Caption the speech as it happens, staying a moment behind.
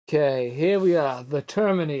Okay, here we are, the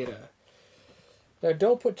Terminator. Now,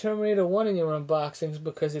 don't put Terminator 1 in your unboxings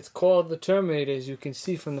because it's called the Terminator, as you can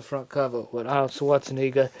see from the front cover with Arnold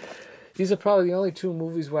Schwarzenegger. These are probably the only two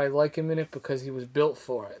movies where I like him in it because he was built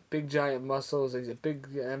for it. Big giant muscles. He's a big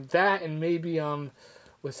that and maybe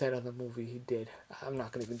what's that other movie he did? I'm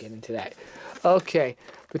not gonna even get into that. Okay,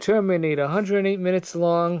 the Terminator, 108 minutes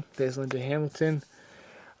long. There's Linda Hamilton.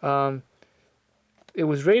 It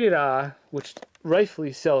was rated R, which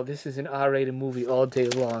rightfully so. This is an R-rated movie all day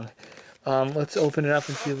long. Let's open it up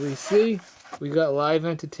and see what we see. We got Live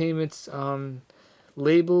Entertainment's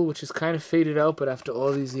label, which is kind of faded out, but after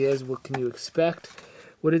all these years, what can you expect?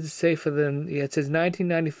 What did it say for them? Yeah, it says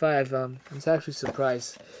 1995. I was actually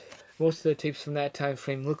surprised. Most of the tapes from that time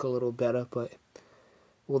frame look a little better, but,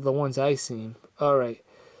 well, the ones I seen. Alright,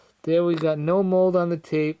 there we got no mold on the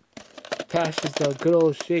tape. Passes the good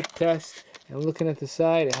old shake test, and looking at the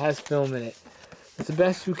side, it has film in it. It's the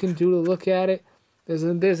best you can do to look at it. There's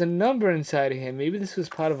a number inside of here. Maybe this was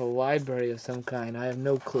part of a library of some kind. I have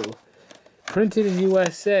no clue. Printed in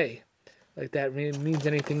USA. Like that means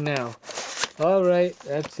anything now. Alright,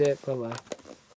 that's it. Bye-bye.